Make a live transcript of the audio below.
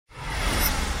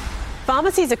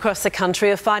Pharmacies across the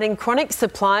country are fighting chronic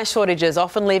supply shortages,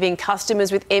 often leaving customers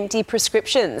with empty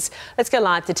prescriptions. Let's go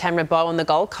live to Tamara Bowe on the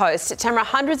Gold Coast. Tamara,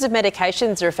 hundreds of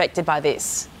medications are affected by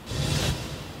this.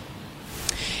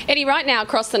 Eddie, right now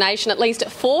across the nation, at least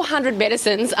 400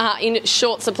 medicines are in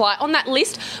short supply. On that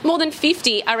list, more than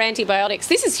 50 are antibiotics.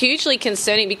 This is hugely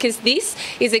concerning because this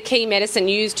is a key medicine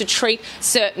used to treat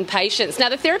certain patients. Now,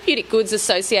 the Therapeutic Goods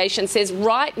Association says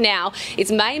right now its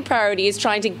main priority is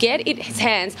trying to get its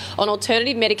hands on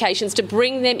alternative medications to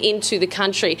bring them into the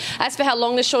country. As for how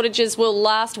long the shortages will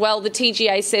last, well, the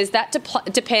TGA says that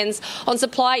depends on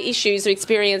supply issues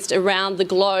experienced around the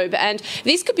globe. And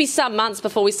this could be some months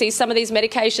before we see some of these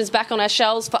medications back on our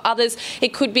shelves. For others,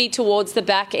 it could be towards the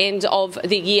back end of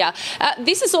the year.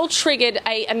 This has all triggered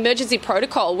an emergency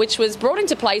protocol which was brought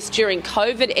into place during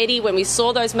COVID, Eddie, when we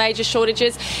saw those major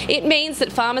shortages. It means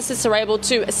that pharmacists are able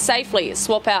to safely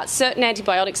swap out certain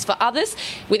antibiotics for others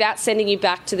without sending you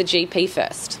back to the GP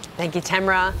first. Thank you,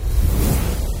 Tamara.